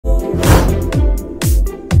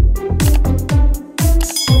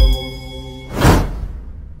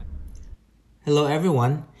Hello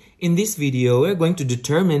everyone. In this video, we're going to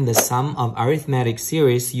determine the sum of arithmetic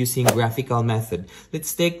series using graphical method.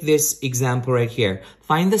 Let's take this example right here.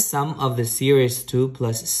 Find the sum of the series 2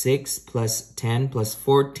 plus 6 plus 10 plus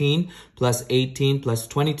 14 plus 18 plus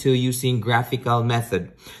 22 using graphical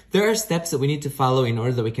method. There are steps that we need to follow in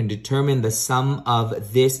order that we can determine the sum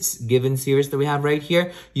of this given series that we have right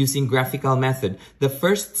here using graphical method. The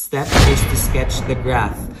first step is to sketch the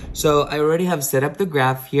graph. So I already have set up the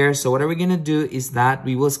graph here. So what are we going to do is that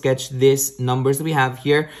we will sketch these numbers that we have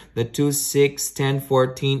here, the 2, 6, 10,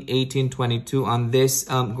 14, 18, 22 on this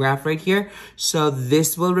graph right here. So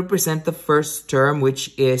this will represent the first term,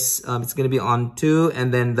 which is, it's going to be on 2,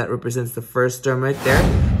 and then that represents the first term right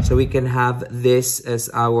there. So we can have this as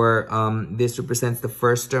our, this represents the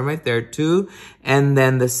first term right there, 2. And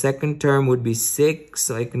then the second term would be 6.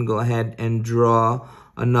 So I can go ahead and draw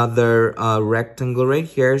another rectangle right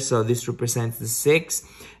here. So this represents the 6.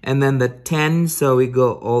 And then the 10, so we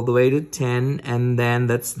go all the way to 10. And then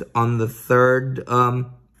that's on the third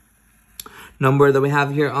number that we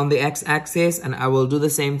have here on the x-axis. And I will do the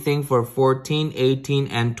same thing for 14, 18,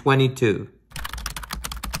 and 22.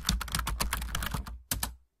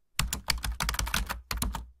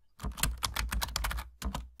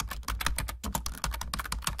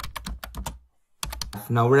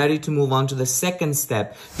 Now we're ready to move on to the second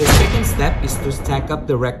step. The second step is to stack up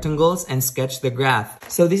the rectangles and sketch the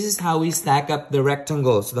graph. So this is how we stack up the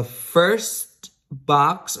rectangles. The first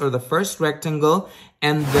box or the first rectangle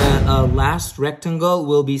and the last rectangle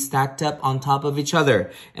will be stacked up on top of each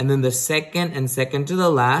other. And then the second and second to the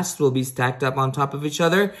last will be stacked up on top of each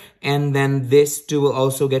other. And then this two will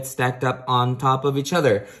also get stacked up on top of each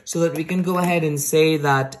other. So that we can go ahead and say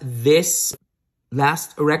that this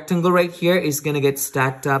last rectangle right here is going to get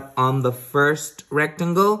stacked up on the first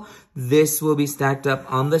rectangle. This will be stacked up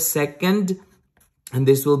on the second. And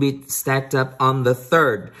this will be stacked up on the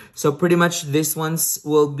third. So pretty much this one's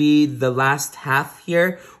will be the last half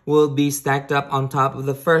here will be stacked up on top of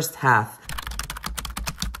the first half.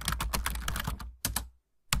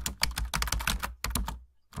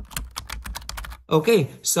 Okay,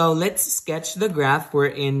 so let's sketch the graph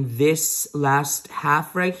wherein this last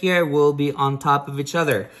half right here will be on top of each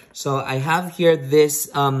other. So I have here this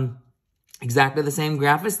exactly the same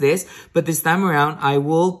graph as this, but this time around I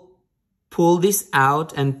will pull this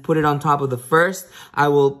out and put it on top of the first. I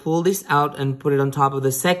will pull this out and put it on top of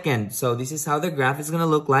the second. So this is how the graph is going to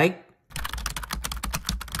look like.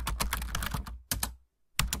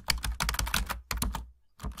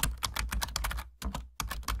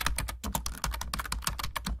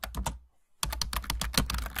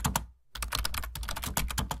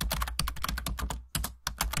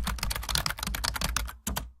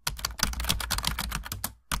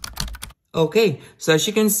 Okay, so as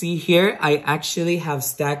you can see here, I actually have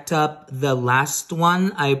stacked up the last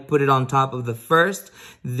one. I put it on top of the first.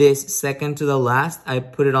 This second to the last, I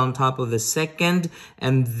put it on top of the second.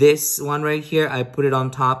 And this one right here, I put it on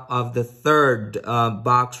top of the third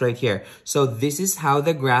box right here. So this is how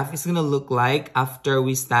the graph is going to look like after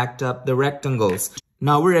we stacked up the rectangles.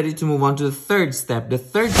 Now we're ready to move on to the third step. The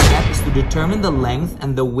third step is to determine the length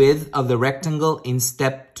and the width of the rectangle in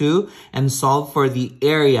step 2 and solve for the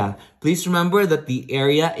area. Please remember that the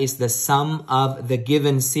area is the sum of the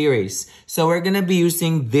given series. So we're going to be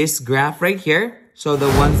using this graph right here. So the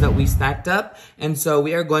ones that we stacked up. And so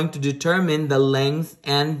we are going to determine the length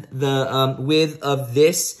and the width of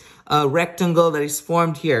this rectangle that is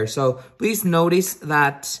formed here. So please notice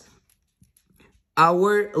that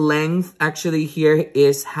our length actually here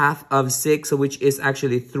is half of 6, which is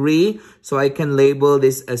actually 3. So I can label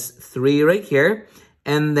this as 3 right here.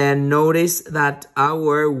 And then notice that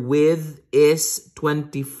our width is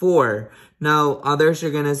 24. Now, others are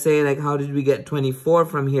going to say, like, how did we get 24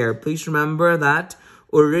 from here? Please remember that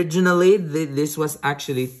originally this was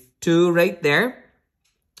actually 2 right there.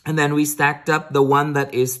 And then we stacked up the one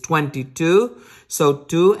that is 22. So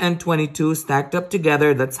 2 and 22 stacked up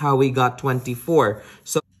together. That's how we got 24.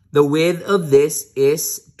 So the width of this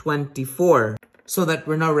is 24. So that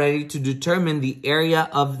we're now ready to determine the area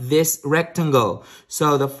of this rectangle.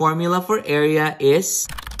 So the formula for area is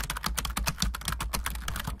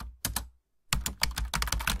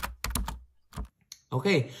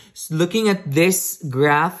okay, so looking at this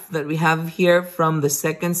graph that we have here from the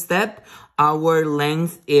second step, our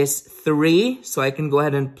length is 3. So I can go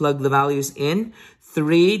ahead and plug the values in.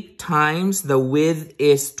 3 times the width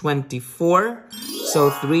is 24. So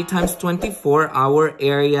 3 times 24, our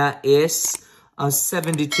area is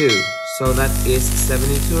 72. So that is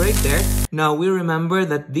 72 right there. Now we remember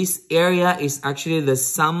that this area is actually the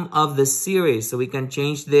sum of the series. So we can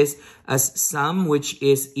change this as sum, which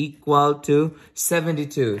is equal to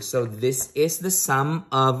 72. So this is the sum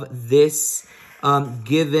of this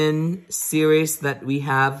given series that we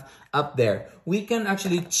have up there. We can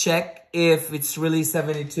actually check if it's really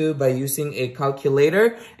 72 by using a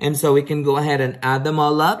calculator. And so we can go ahead and add them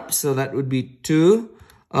all up. So that would be 2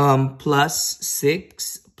 plus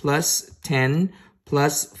 6 plus 10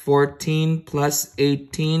 plus 14 plus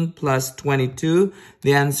 18 plus 22.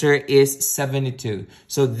 The answer is 72.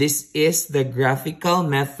 So this is the graphical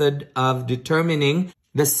method of determining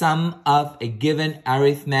the sum of a given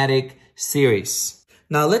arithmetic series.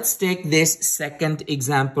 Now let's take this second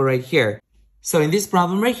example right here. So in this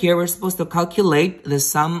problem right here, we're supposed to calculate the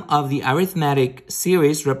sum of the arithmetic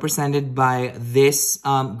series represented by this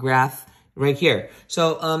graph right here.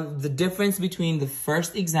 So the difference between the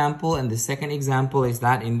first example and the second example is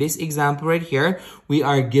that in this example right here, we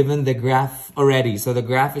are given the graph already. So the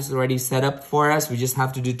graph is already set up for us. We just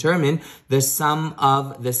have to determine the sum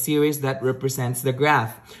of the series that represents the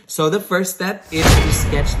graph. So the first step is to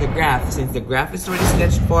sketch the graph. Since the graph is already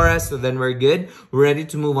sketched for us, so then we're good. We're ready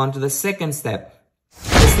to move on to the second step.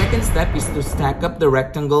 The second step is to stack up the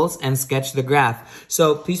rectangles and sketch the graph.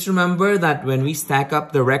 So please remember that when we stack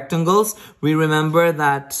up the rectangles, we remember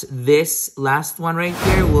that this last one right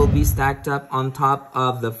here will be stacked up on top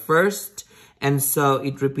of the first. And so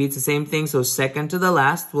it repeats the same thing. So second to the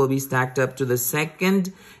last will be stacked up to the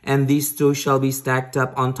second, and these two shall be stacked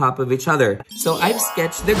up on top of each other. So I've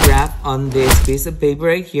sketched the graph on this piece of paper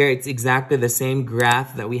right here. It's exactly the same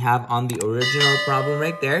graph that we have on the original problem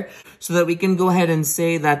right there. So that we can go ahead and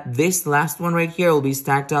say that this last one right here will be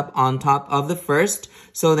stacked up on top of the first.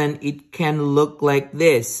 So then it can look like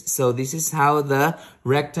this. So this is how the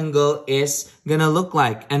rectangle is gonna look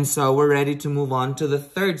like. And so we're ready to move on to the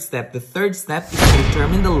third step. The third step is to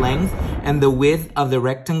determine the length and the width of the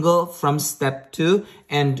rectangle from step 2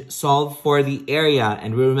 and solve for the area.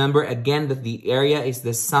 And we remember again that the area is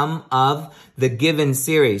the sum of the given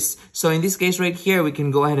series. So in this case right here, we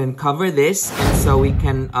can go ahead and cover this. And so we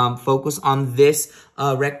can focus on this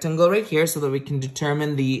rectangle right here so that we can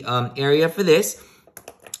determine the area for this.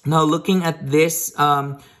 Now looking at this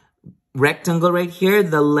rectangle right here,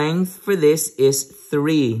 the length for this is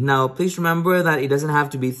 3. Now please remember that it doesn't have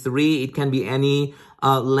to be 3. It can be any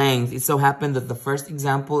length. It so happened that the first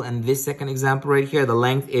example and this second example right here, the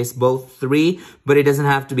length is both 3, but it doesn't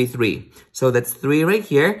have to be 3. So that's 3 right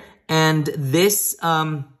here. And this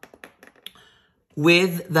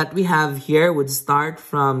width that we have here would start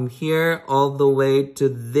from here all the way to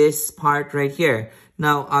this part right here.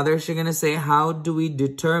 Now, others are going to say, how do we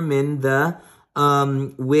determine the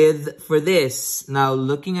width for this? Now,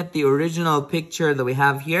 looking at the original picture that we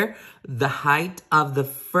have here, the height of the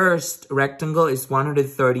first rectangle is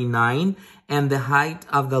 139, and the height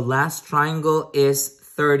of the last triangle is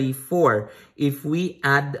 34. If we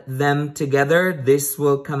add them together, this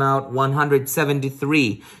will come out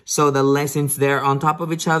 173. So since they're on top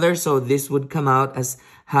of each other, so this would come out as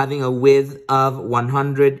having a width of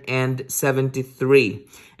 173.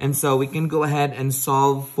 And so we can go ahead and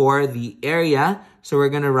solve for the area. So we're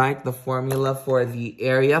going to write the formula for the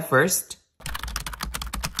area first.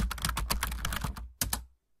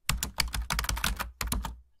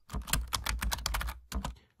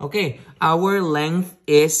 Okay, our length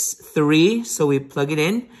is 3, so we plug it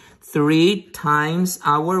in. 3 times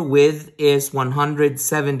our width is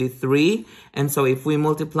 173. And so if we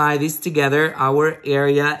multiply this together, our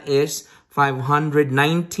area is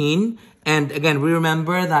 519. And again, we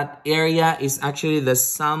remember that area is actually the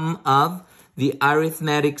sum of the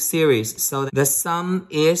arithmetic series. So the sum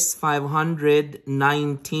is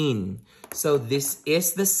 519. So this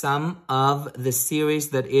is the sum of the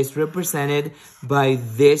series that is represented by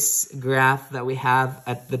this graph that we have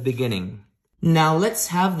at the beginning. Now let's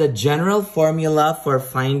have the general formula for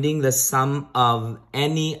finding the sum of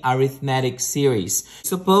any arithmetic series.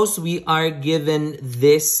 Suppose we are given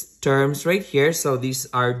these terms right here. So these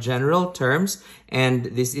are general terms, and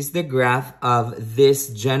this is the graph of this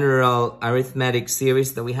general arithmetic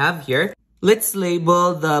series that we have here. Let's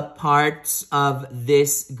label the parts of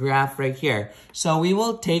this graph right here. So we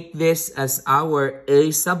will take this as our a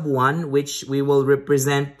sub 1, which we will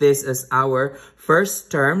represent this as our first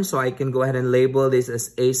term. So I can go ahead and label this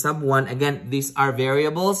as a sub 1. Again, these are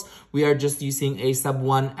variables. We are just using a sub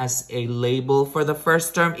 1 as a label for the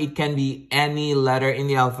first term. It can be any letter in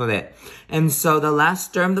the alphabet. And so the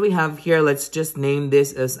last term that we have here, let's just name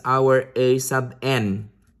this as our a sub n.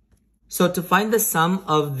 So to find the sum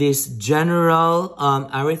of this general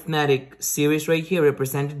arithmetic series right here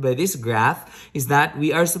represented by this graph is that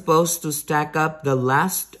we are supposed to stack up the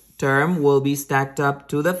last term will be stacked up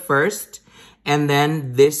to the first, and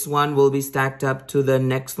then this one will be stacked up to the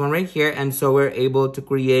next one right here. And so we're able to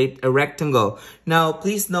create a rectangle. Now,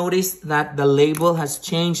 please notice that the label has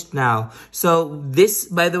changed now. So this,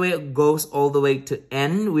 by the way, goes all the way to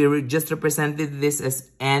n. We just represented this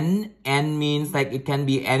as n. N means like it can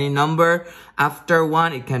be any number. After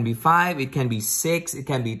 1, it can be 5, it can be 6, it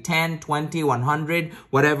can be 10, 20, 100,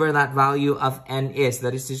 whatever that value of n is.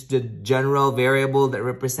 That is just the general variable that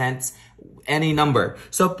represents any number.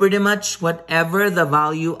 So pretty much whatever the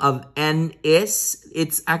value of n is,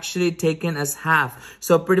 it's actually taken as half.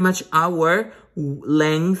 So pretty much our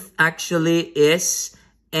length actually is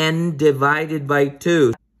n divided by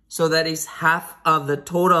 2. So that is half of the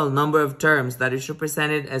total number of terms that is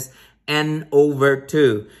represented as n over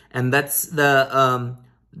 2. And that's the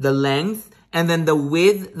length. And then the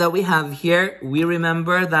width that we have here, we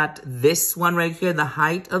remember that this one right here, the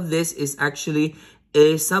height of this is actually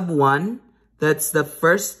a sub 1. That's the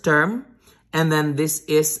first term. And then this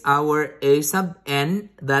is our a sub n.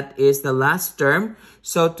 That is the last term.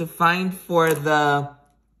 So to find for the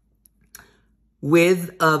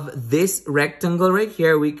width of this rectangle right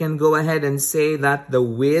here, we can go ahead and say that the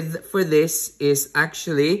width for this is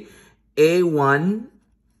actually a1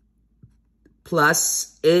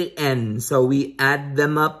 plus an. So we add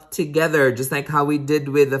them up together, just like how we did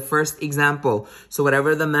with the first example. So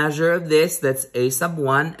whatever the measure of this, that's a sub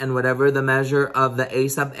 1, and whatever the measure of the a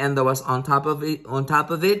sub n that was on top of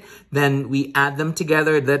it, then we add them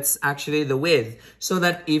together. That's actually the width. So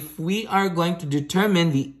that if we are going to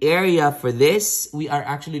determine the area for this, we are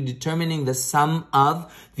actually determining the sum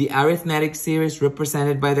of the arithmetic series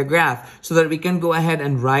represented by the graph. So that we can go ahead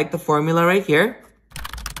and write the formula right here.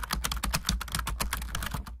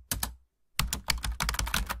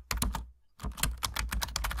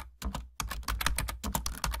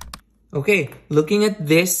 Okay, looking at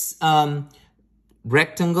this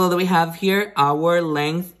rectangle that we have here, our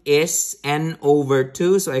length is n over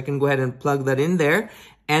 2. So I can go ahead and plug that in there.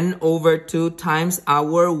 N over 2 times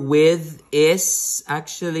our width is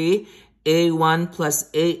actually a1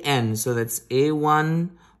 plus an. So that's a1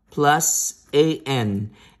 plus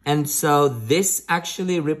an. And so this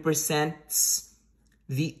actually represents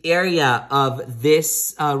the area of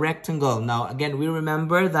this rectangle. Now, again, we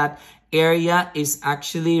remember that area is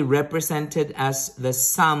actually represented as the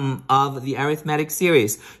sum of the arithmetic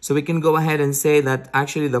series. So we can go ahead and say that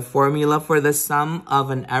actually the formula for the sum of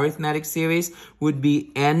an arithmetic series would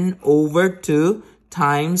be n over 2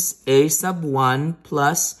 times a sub 1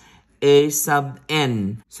 plus a sub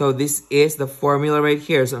n. So this is the formula right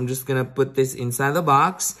here. So I'm just going to put this inside the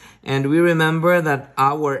box. And we remember that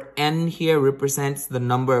our n here represents the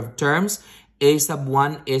number of terms. A sub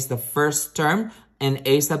 1 is the first term, and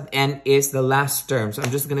a sub n is the last term. So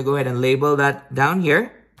I'm just going to go ahead and label that down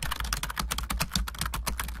here.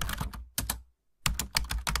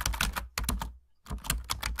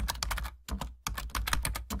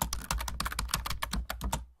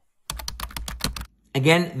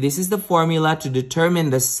 Again, this is the formula to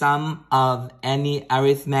determine the sum of any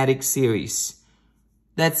arithmetic series.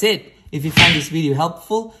 That's it. If you find this video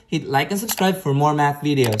helpful, hit like and subscribe for more math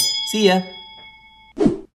videos. See ya!